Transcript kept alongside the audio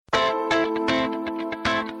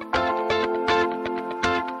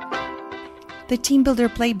The Team Builder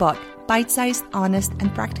Playbook, bite-sized, honest,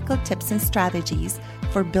 and practical tips and strategies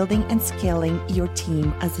for building and scaling your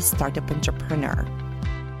team as a startup entrepreneur.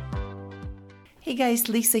 Hey guys,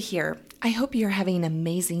 Lisa here. I hope you're having an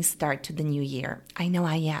amazing start to the new year. I know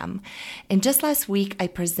I am. And just last week, I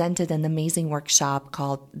presented an amazing workshop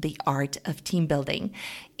called The Art of Team Building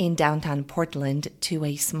in downtown Portland to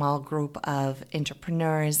a small group of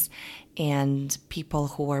entrepreneurs and people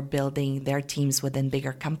who are building their teams within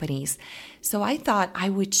bigger companies. So I thought I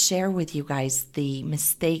would share with you guys the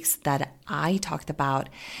mistakes that I talked about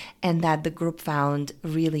and that the group found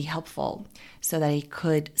really helpful so that it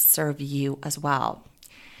could serve you as well.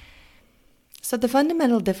 So the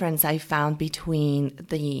fundamental difference I found between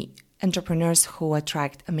the entrepreneurs who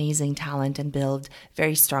attract amazing talent and build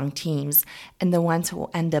very strong teams and the ones who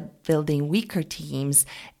end up building weaker teams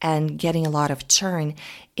and getting a lot of churn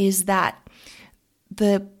is that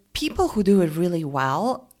the people who do it really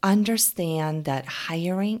well understand that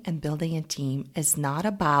hiring and building a team is not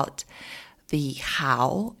about the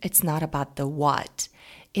how, it's not about the what,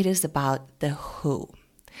 it is about the who.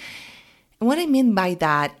 And what I mean by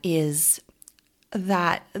that is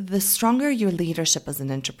that the stronger your leadership as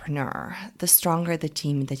an entrepreneur, the stronger the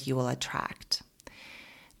team that you will attract.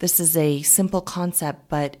 This is a simple concept,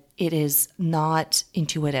 but it is not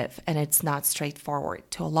intuitive and it's not straightforward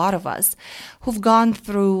to a lot of us who've gone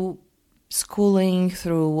through schooling,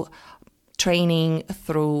 through training,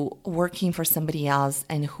 through working for somebody else,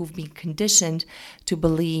 and who've been conditioned to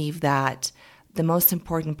believe that the most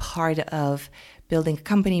important part of building a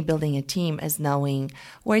company, building a team is knowing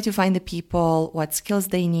where to find the people, what skills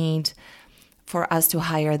they need for us to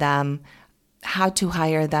hire them, how to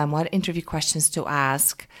hire them, what interview questions to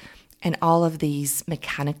ask, and all of these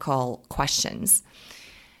mechanical questions.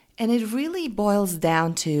 And it really boils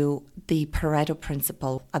down to the Pareto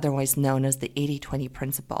principle, otherwise known as the 80-20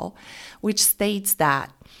 principle, which states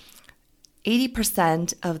that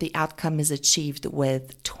 80% of the outcome is achieved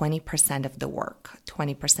with 20% of the work,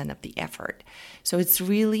 20% of the effort. So it's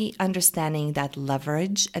really understanding that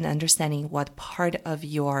leverage and understanding what part of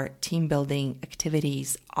your team building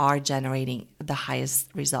activities are generating the highest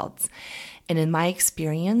results. And in my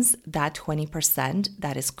experience, that 20%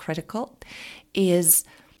 that is critical is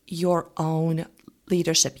your own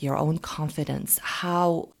leadership, your own confidence,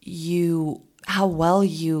 how well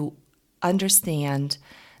you understand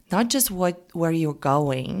not just where you're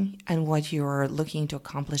going and what you're looking to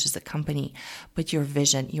accomplish as a company, but your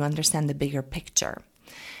vision. You understand the bigger picture.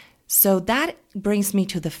 So that brings me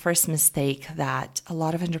to the first mistake that a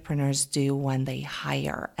lot of entrepreneurs do when they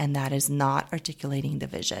hire, and that is not articulating the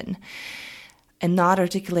vision and not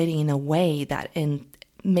articulating in a way that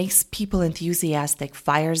makes people enthusiastic,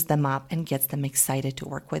 fires them up, and gets them excited to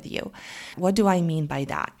work with you. What do I mean by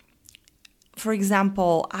that? For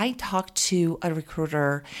example, I talked to a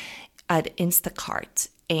recruiter at Instacart,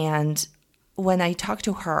 and when I talked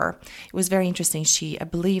to her, it was very interesting. She, I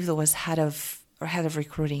believe, was head of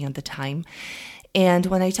recruiting at the time. And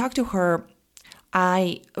when I talked to her,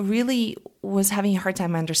 I really was having a hard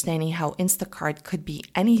time understanding how Instacart could be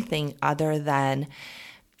anything other than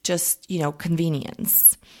just,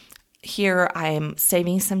 convenience. Here I'm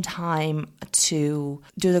saving some time to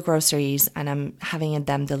do the groceries and I'm having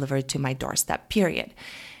them delivered to my doorstep, period.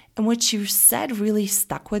 And what she said really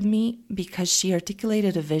stuck with me because she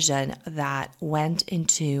articulated a vision that went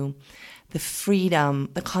into the freedom,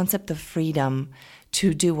 the concept of freedom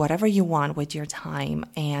to do whatever you want with your time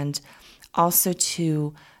and also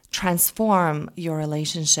to transform your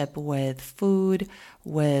relationship with food,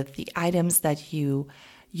 with the items that you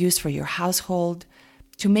use for your household,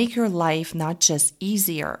 to make your life not just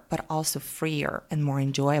easier, but also freer and more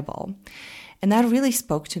enjoyable. And that really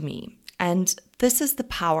spoke to me. And this is the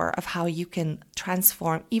power of how you can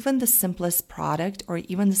transform even the simplest product or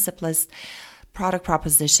even the simplest product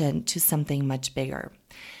proposition to something much bigger.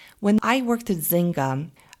 When I worked at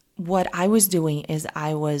Zynga, what I was doing is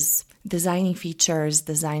I was designing features,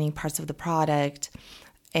 designing parts of the product,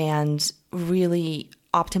 and really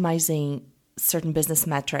optimizing certain business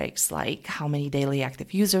metrics like how many daily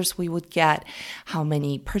active users we would get, how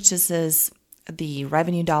many purchases, the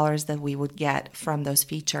revenue dollars that we would get from those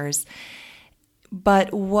features.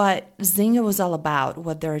 But what Zynga was all about,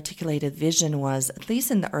 what their articulated vision was, at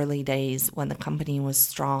least in the early days when the company was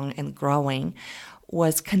strong and growing,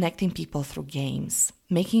 was connecting people through games,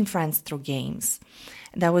 making friends through games.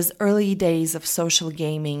 And that was early days of social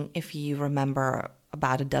gaming, if you remember,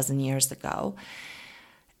 about a dozen years ago.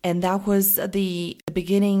 And that was the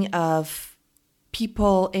beginning of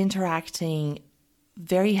people interacting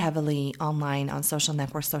very heavily online on social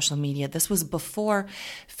networks, social media. This was before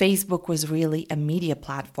Facebook was really a media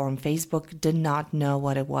platform. Facebook did not know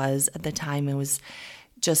what it was at the time. It was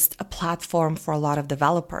just a platform for a lot of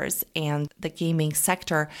developers, and the gaming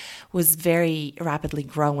sector was very rapidly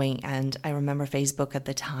growing. And I remember Facebook at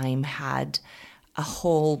the time had a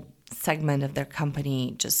whole segment of their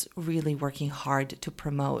company just really working hard to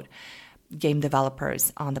promote game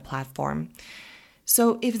developers on the platform.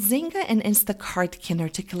 So if Zynga and Instacart can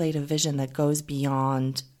articulate a vision that goes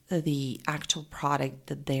beyond the actual product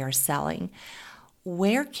that they are selling,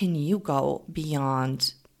 where can you go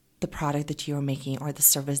beyond the product that you're making or the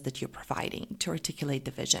service that you're providing to articulate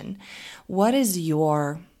the vision? What is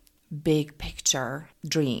your big picture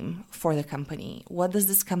dream for the company? What does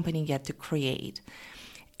this company get to create?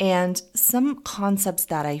 And some concepts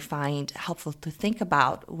that I find helpful to think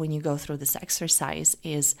about when you go through this exercise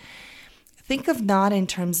is think of not in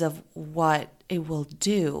terms of what it will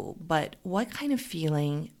do, but what kind of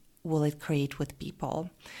feeling will it create with people?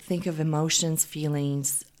 Think of emotions,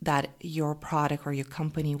 feelings that your product or your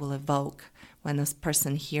company will evoke when this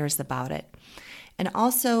person hears about it. And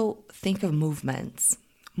also think of movements.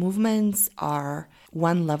 Movements are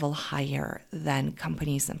one level higher than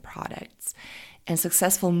companies and products. And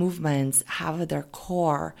successful movements have at their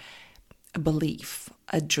core a belief,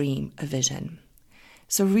 a dream, a vision.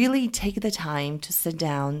 So really take the time to sit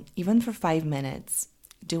down, even for 5 minutes.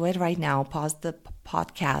 Do it right now. Pause the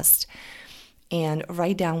podcast and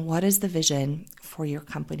write down what is the vision for your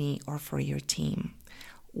company or for your team.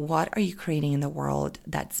 What are you creating in the world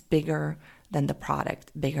that's bigger than the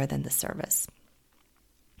product, bigger than the service?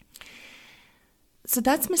 So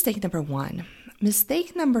that's mistake number 1.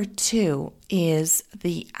 Mistake number 2 is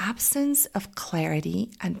the absence of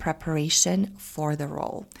clarity and preparation for the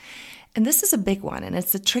role. And this is a big one, and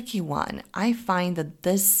it's a tricky one. I find that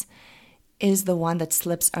this is the one that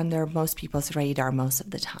slips under most people's radar most of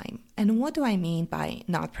the time. And what do I mean by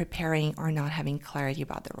not preparing or not having clarity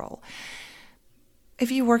about the role?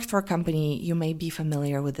 If you worked for a company, you may be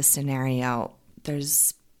familiar with the scenario.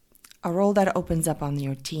 There's a role that opens up on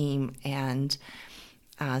your team, and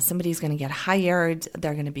somebody's going to get hired.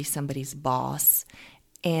 They're going to be somebody's boss.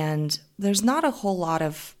 And there's not a whole lot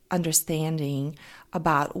of understanding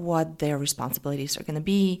about what their responsibilities are going to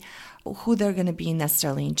be, who they're going to be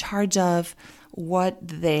necessarily in charge of, what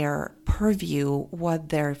their purview, what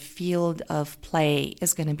their field of play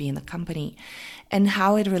is going to be in the company, and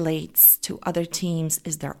how it relates to other teams.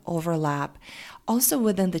 Is there overlap? Also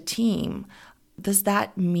within the team, does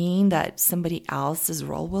that mean that somebody else's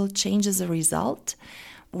role will change as a result?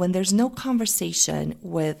 When there's no conversation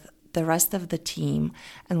with the rest of the team,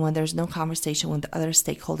 and when there's no conversation with the other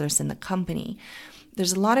stakeholders in the company,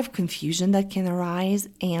 there's a lot of confusion that can arise,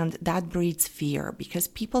 and that breeds fear because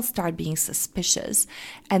people start being suspicious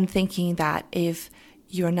and thinking that if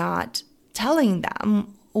you're not telling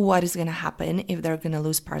them what is going to happen, if they're going to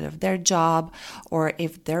lose part of their job, or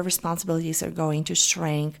if their responsibilities are going to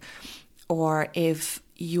shrink, or if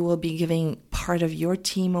you will be giving part of your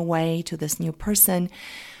team away to this new person,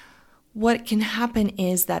 what can happen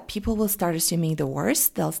is that people will start assuming the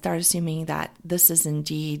worst. They'll start assuming that this is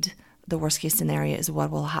indeed the worst case scenario is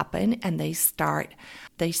what will happen. And they start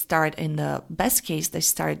in the best case, they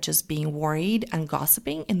start just being worried and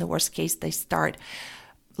gossiping. In the worst case, they start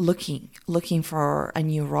looking for a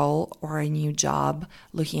new role or a new job,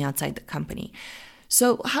 looking outside the company.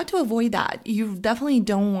 So how to avoid that? You definitely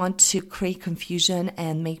don't want to create confusion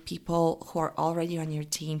and make people who are already on your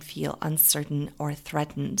team feel uncertain or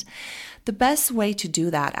threatened. The best way to do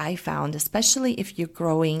that, I found, especially if you're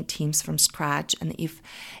growing teams from scratch and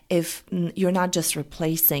if you're not just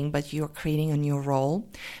replacing, but you're creating a new role,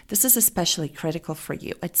 this is especially critical for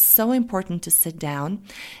you. It's so important to sit down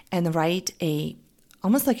and write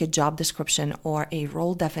almost like a job description or a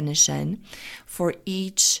role definition for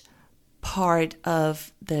each part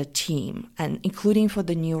of the team, and including for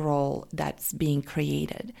the new role that's being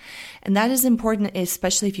created. And that is important,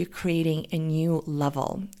 especially if you're creating a new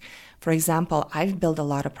level. For example, I've built a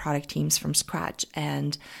lot of product teams from scratch,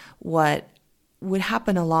 and what would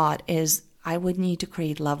happen a lot is I would need to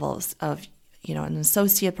create levels of, an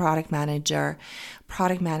associate product manager,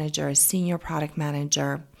 senior product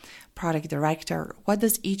manager, product director. What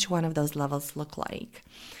does each one of those levels look like?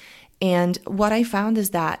 And what I found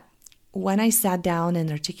is that when I sat down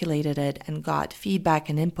and articulated it and got feedback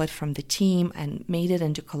and input from the team and made it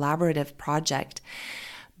into a collaborative project,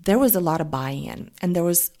 there was a lot of buy-in. And there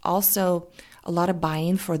was also a lot of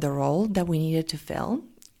buy-in for the role that we needed to fill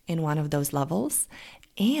in one of those levels.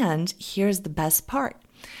 And here's the best part.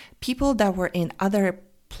 People that were in other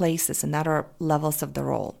places and other levels of the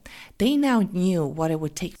role. They now knew what it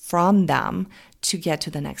would take from them to get to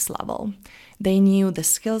the next level. They knew the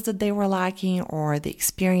skills that they were lacking or the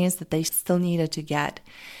experience that they still needed to get.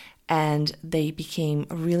 And they became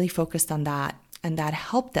really focused on that. And that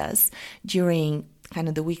helped us during kind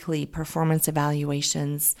of the weekly performance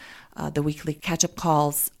evaluations, the weekly catch-up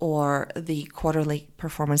calls, or the quarterly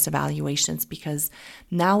performance evaluations, because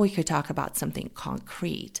now we could talk about something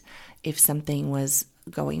concrete. If something was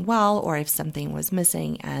going well or if something was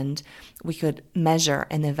missing, and we could measure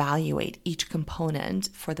and evaluate each component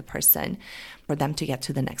for the person for them to get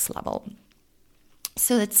to the next level.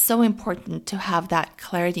 So it's so important to have that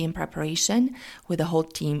clarity and preparation with the whole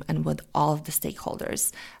team and with all of the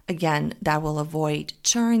stakeholders. Again, that will avoid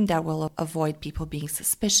churn, that will avoid people being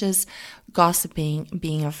suspicious, gossiping,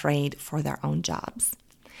 being afraid for their own jobs.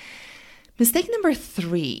 Mistake number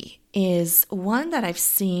 3 is one that I've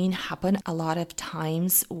seen happen a lot of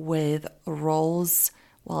times with roles,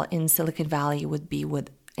 well, in Silicon Valley would be with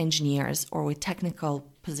engineers or with technical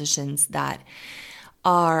positions that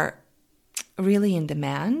are really in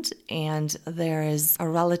demand, and there is a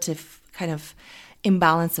relative kind of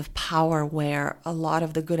imbalance of power where a lot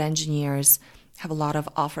of the good engineers have a lot of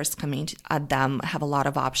offers coming at them, have a lot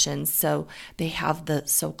of options, so they have the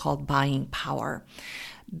so-called buying power.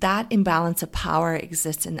 That imbalance of power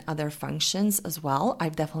exists in other functions as well.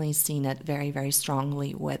 I've definitely seen it very, very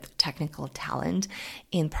strongly with technical talent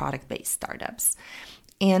in product-based startups.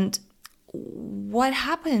 And what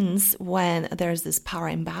happens when there's this power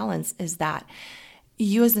imbalance is that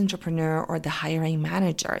you as an entrepreneur or the hiring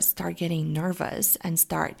manager start getting nervous and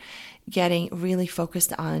start getting really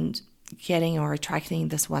focused on getting or attracting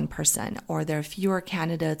this one person, or there are fewer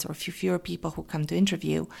candidates or fewer people who come to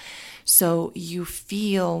interview. So you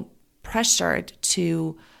feel pressured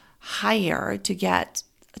to hire,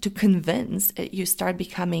 to convince, you start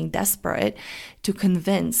becoming desperate to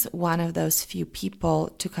convince one of those few people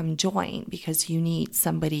to come join because you need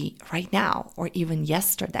somebody right now or even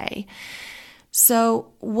yesterday.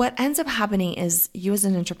 So what ends up happening is you as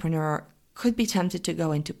an entrepreneur could be tempted to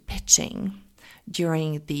go into pitching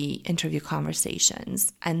during the interview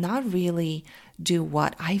conversations and not really do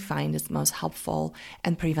what I find is most helpful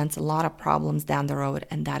and prevents a lot of problems down the road,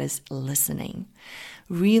 and that is listening.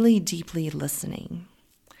 Really deeply listening.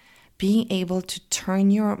 Being able to turn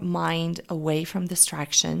your mind away from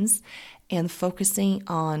distractions and focusing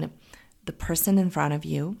on the person in front of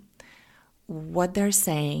you, what they're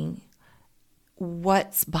saying,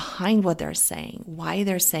 what's behind what they're saying, why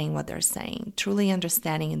they're saying what they're saying, truly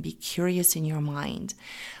understanding and be curious in your mind,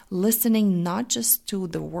 listening not just to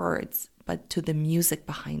the words, but to the music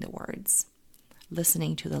behind the words,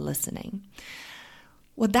 listening to the listening.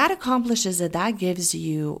 What that accomplishes is that gives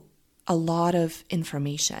you a lot of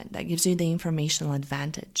information, that gives you the informational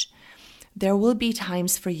advantage. There will be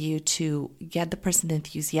times for you to get the person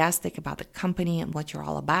enthusiastic about the company and what you're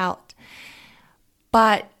all about.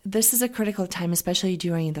 But this is a critical time, especially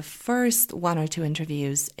during the first 1 or 2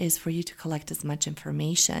 interviews, is for you to collect as much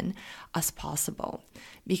information as possible.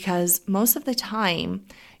 Because most of the time,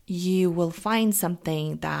 you will find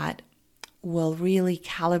something that will really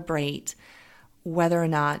calibrate whether or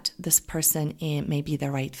not this person may be the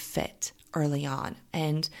right fit early on.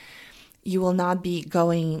 And you will not be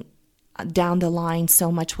going down the line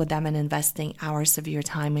so much with them and investing hours of your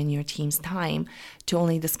time and your team's time to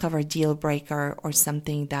only discover a deal breaker or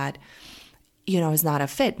something that, is not a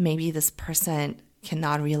fit. Maybe this person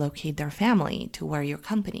cannot relocate their family to where your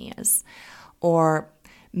company is. Or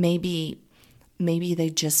maybe they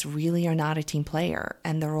just really are not a team player,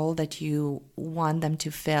 and the role that you want them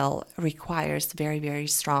to fill requires very, very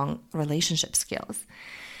strong relationship skills.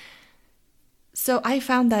 So I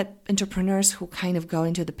found that entrepreneurs who kind of go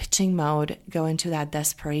into the pitching mode, go into that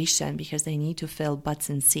desperation because they need to fill butts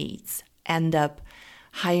and seats, end up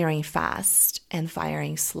hiring fast and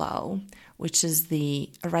firing slow, which is a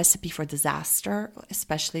recipe for disaster,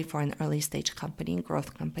 especially for an early stage company,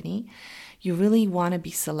 growth company. You really want to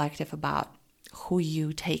be selective about who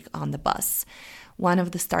you take on the bus. One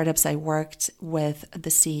of the startups I worked with, the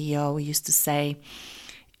CEO used to say,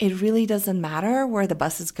 it really doesn't matter where the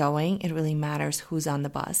bus is going. It really matters who's on the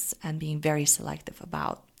bus, and being very selective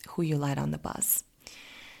about who you let on the bus.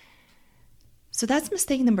 So that's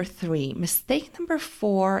mistake number 3. Mistake number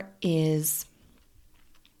 4 is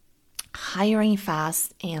hiring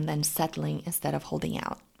fast and then settling instead of holding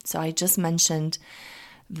out. So I just mentioned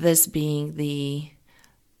this being the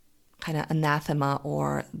kind of anathema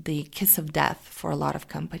or the kiss of death for a lot of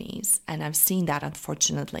companies. And I've seen that,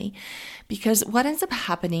 unfortunately, because what ends up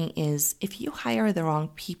happening is if you hire the wrong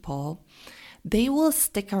people, they will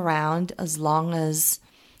stick around as long as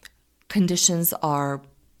conditions are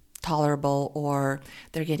tolerable or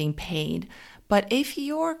they're getting paid. But if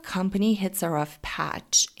your company hits a rough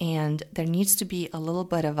patch and there needs to be a little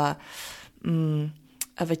bit of a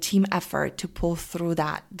team effort to pull through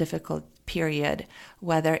that difficult period,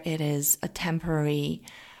 whether it is a temporary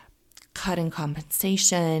cut in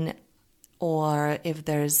compensation or if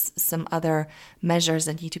there's some other measures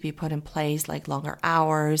that need to be put in place, like longer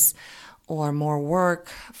hours or more work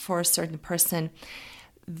for a certain person,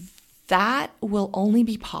 that will only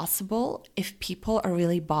be possible if people are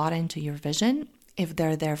really bought into your vision, if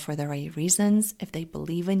they're there for the right reasons, if they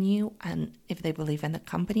believe in you, and if they believe in the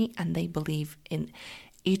company, and they believe in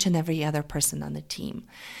each and every other person on the team.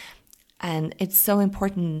 And it's so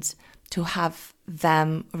important to have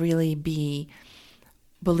them really be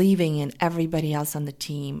believing in everybody else on the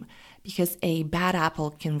team, because a bad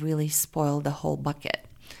apple can really spoil the whole bucket.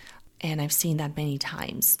 And I've seen that many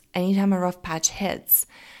times. Anytime a rough patch hits,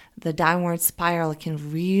 the downward spiral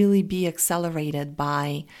can really be accelerated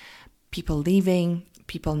by people leaving,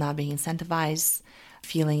 people not being incentivized,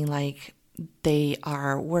 feeling like they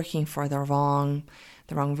are working for the wrong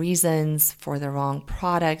reasons, for the wrong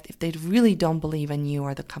product. If they really don't believe in you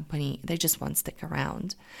or the company, they just won't stick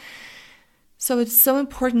around. So it's so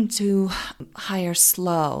important to hire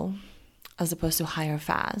slow as opposed to hire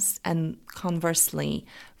fast, and conversely,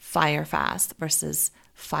 fire fast versus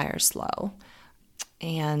fire slow.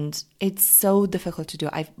 And it's so difficult to do.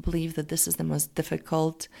 I believe that this is the most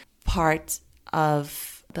difficult part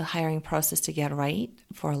of the hiring process to get right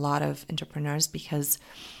for a lot of entrepreneurs, because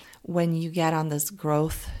when you get on this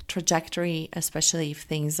growth trajectory, especially if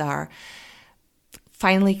things are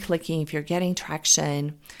finally clicking, if you're getting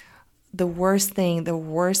traction, the worst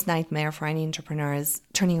nightmare for any entrepreneur is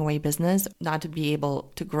turning away business, not to be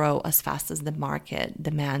able to grow as fast as the market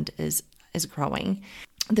demand is growing.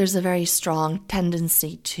 There's a very strong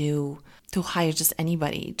tendency to hire just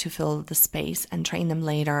anybody to fill the space and train them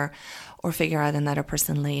later or figure out another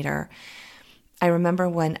person later. I remember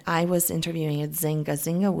when I was interviewing at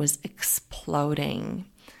Zynga was exploding.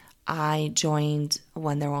 I joined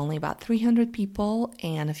when there were only about 300 people,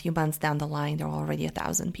 and a few months down the line, there were already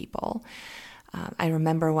 1,000 people. I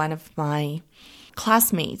remember one of my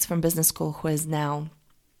classmates from business school, who is now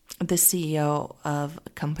the CEO of a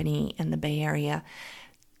company in the Bay Area,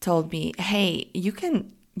 told me, hey, you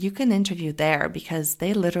can interview there because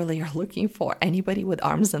they literally are looking for anybody with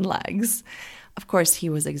arms and legs. Of course, he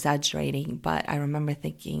was exaggerating, but I remember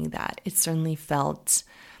thinking that it certainly felt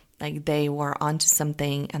like they were onto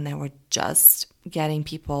something and they were just getting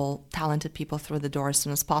talented people through the door as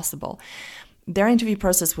soon as possible. Their interview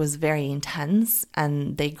process was very intense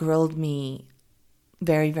and they grilled me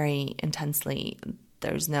very, very intensely.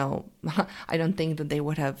 I don't think that they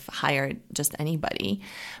would have hired just anybody.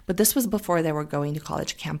 But this was before they were going to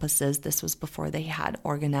college campuses. This was before they had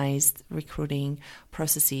organized recruiting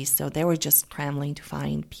processes. So they were just scrambling to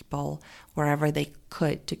find people wherever they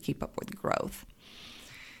could to keep up with growth.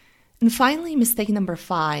 And finally, mistake number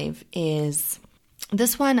 5 is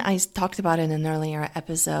this one. I talked about in an earlier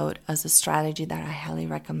episode as a strategy that I highly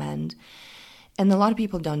recommend. And a lot of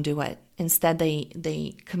people don't do it. Instead,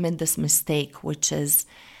 they commit this mistake, which is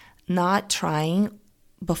not trying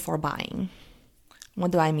before buying.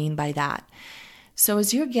 What do I mean by that? So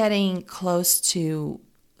as you're getting close to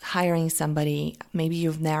hiring somebody, maybe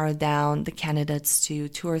you've narrowed down the candidates to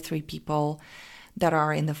 2 or 3 people that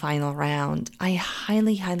are in the final round. I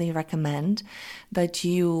highly, highly recommend that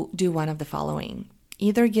you do one of the following.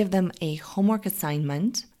 Either give them a homework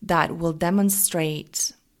assignment that will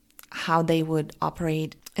demonstrate how they would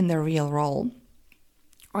operate in their real role,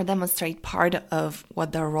 or demonstrate part of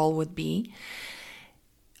what their role would be,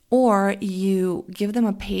 or you give them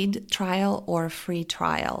a paid trial or a free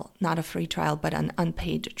trial, not a free trial, but an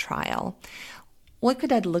unpaid trial. What could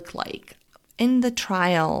that look like? In the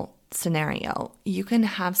trial scenario, you can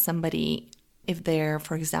have somebody, if they're,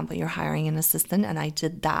 for example, you're hiring an assistant, and I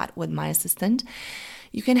did that with my assistant,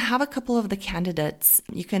 you can have a couple of the candidates,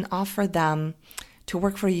 you can offer them to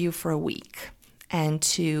work for you for a week and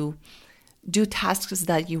to do tasks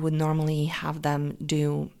that you would normally have them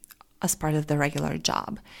do as part of the regular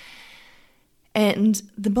job. And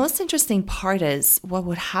the most interesting part is what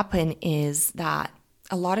would happen is that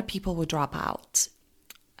a lot of people would drop out.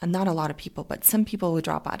 And not a lot of people, but some people would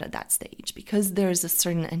drop out at that stage because there's a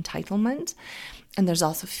certain entitlement and there's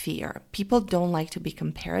also fear. People don't like to be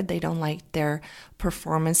compared. They don't like their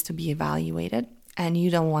performance to be evaluated. And you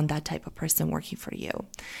don't want that type of person working for you.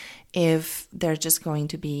 If they're just going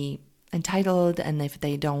to be entitled, and if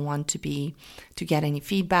they don't want to get any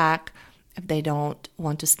feedback, if they don't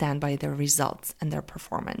want to stand by their results and their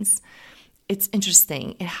performance. it's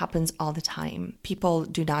interesting. It happens all the time. People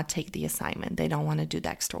do not take the assignment. They don't want to do the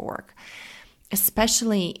extra work.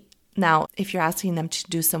 Especially now, if you're asking them to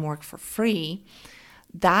do some work for free,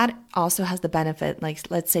 that also has the benefit,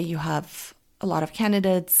 like let's say you have a lot of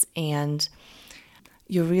candidates and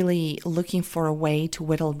you're really looking for a way to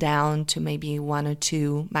whittle down to maybe 1 or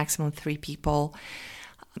 2, maximum 3 people,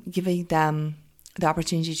 giving them the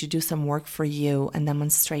opportunity to do some work for you and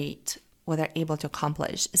demonstrate what they're able to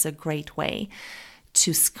accomplish is a great way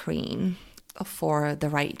to screen for the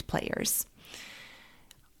right players.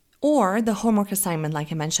 Or the homework assignment,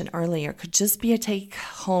 like I mentioned earlier, could just be a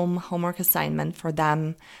take-home homework assignment for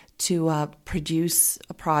them to produce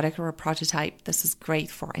a product or a prototype. This is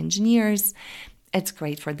great for engineers. It's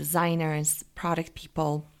great for designers, product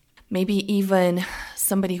people, maybe even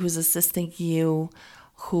somebody who's assisting you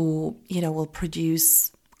who, will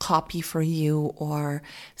produce copy for you or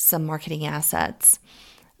some marketing assets.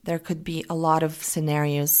 There could be a lot of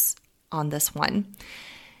scenarios on this one.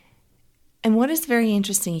 And what is very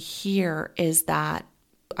interesting here is that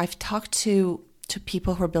I've talked to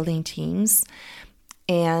people who are building teams,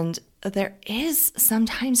 and there is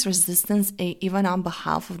sometimes resistance even on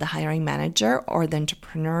behalf of the hiring manager or the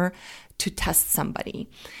entrepreneur to test somebody.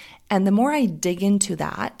 And the more I dig into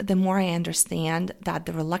that, the more I understand that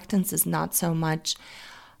the reluctance is not so much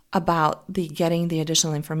about getting the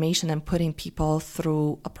additional information and putting people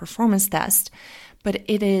through a performance test, but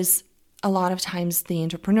it is a lot of times the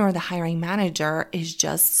entrepreneur, the hiring manager, is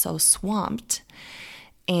just so swamped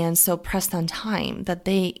and so pressed on time that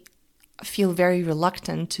they feel very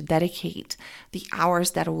reluctant to dedicate the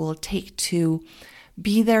hours that it will take to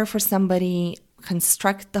be there for somebody,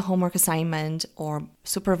 construct the homework assignment, or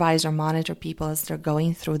supervise or monitor people as they're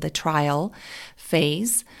going through the trial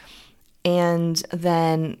phase, and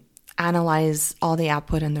then analyze all the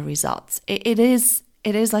output and the results. It is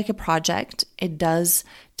like a project. It does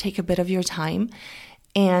take a bit of your time.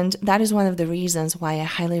 And that is one of the reasons why I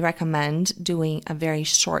highly recommend doing a very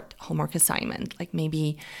short homework assignment, like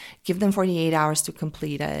maybe give them 48 hours to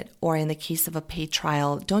complete it. Or in the case of a paid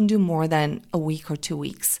trial, don't do more than a week or 2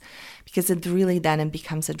 weeks, because it really then it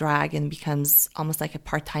becomes a drag and becomes almost like a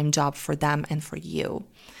part-time job for them and for you.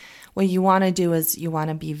 What you want to do is you want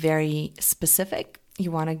to be very specific. You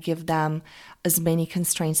want to give them as many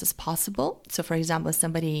constraints as possible. So for example, if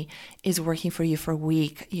somebody is working for you for a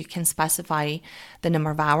week, you can specify the number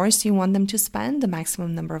of hours you want them to spend, the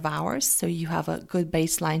maximum number of hours. So you have a good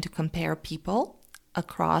baseline to compare people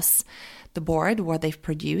across the board, what they've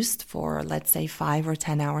produced for, let's say, 5 or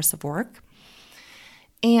 10 hours of work.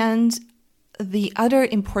 And the other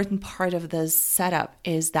important part of this setup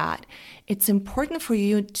is that it's important for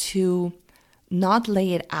you to not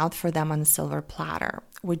lay it out for them on a silver platter,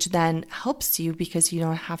 which then helps you because you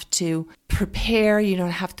don't have to prepare, you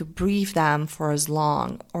don't have to brief them for as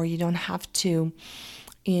long, or you don't have to,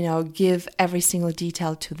 give every single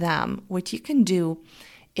detail to them. What you can do,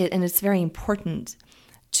 and it's very important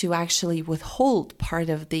to actually withhold part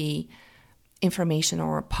of the information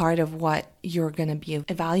or part of what you're going to be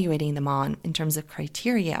evaluating them on in terms of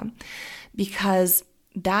criteria, because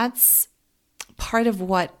that's part of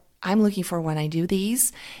what I'm looking for when I do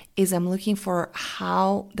these is I'm looking for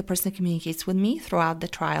how the person communicates with me throughout the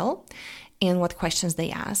trial and what questions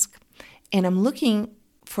they ask. And I'm looking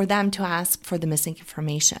for them to ask for the missing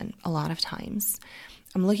information a lot of times.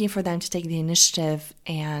 I'm looking for them to take the initiative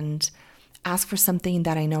and ask for something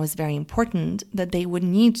that I know is very important that they would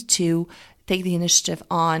need to take the initiative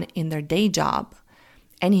on in their day job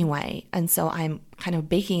anyway. And so I'm kind of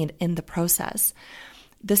baking it in the process.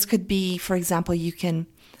 This could be, for example, you can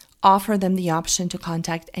offer them the option to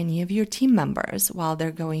contact any of your team members while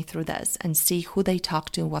they're going through this and see who they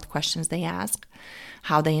talk to, what questions they ask,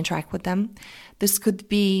 how they interact with them. This could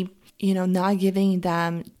be, not giving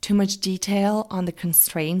them too much detail on the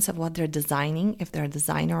constraints of what they're designing, if they're a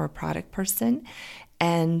designer or a product person,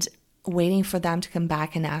 and waiting for them to come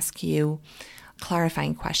back and ask you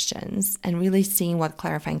clarifying questions and really seeing what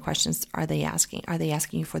clarifying questions are they asking. Are they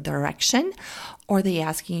asking you for direction, or are they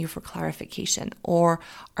asking you for clarification? Or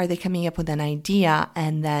are they coming up with an idea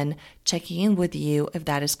and then checking in with you if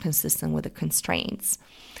that is consistent with the constraints?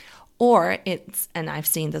 Or and I've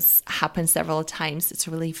seen this happen several times, it's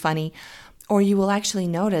really funny, or you will actually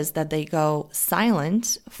notice that they go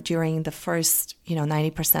silent during the first,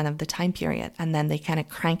 90% of the time period, and then they kind of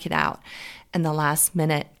crank it out in the last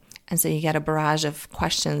minute. And so you get a barrage of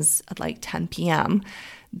questions at like 10 p.m.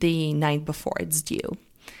 the night before it's due.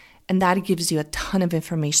 And that gives you a ton of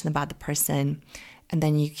information about the person. And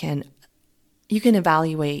then you can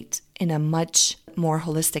evaluate in a much more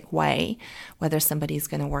holistic way whether somebody is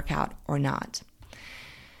going to work out or not.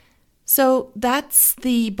 So that's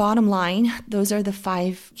the bottom line. Those are the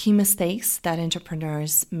 5 key mistakes that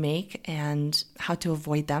entrepreneurs make and how to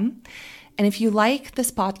avoid them. And if you like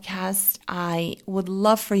this podcast, I would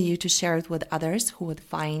love for you to share it with others who would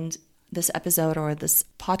find this episode or this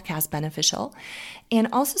podcast beneficial. And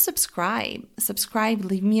also subscribe,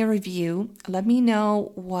 leave me a review. Let me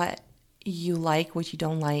know what you like, what you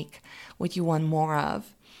don't like, what you want more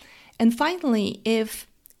of. And finally, if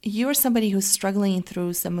you're somebody who's struggling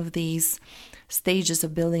through some of these stages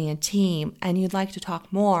of building a team and you'd like to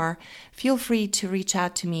talk more, feel free to reach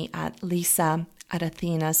out to me at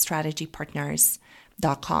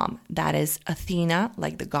lisa@athenastrategypartners.com. That is Athena,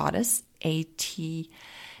 like the goddess, Athena,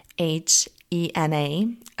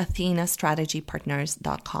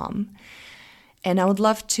 athenastrategypartners.com. And I would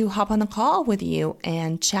love to hop on a call with you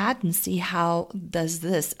and chat and see how does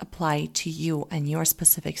this apply to you and your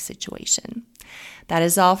specific situation. That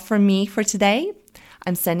is all from me for today.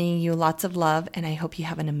 I'm sending you lots of love, and I hope you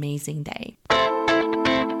have an amazing day.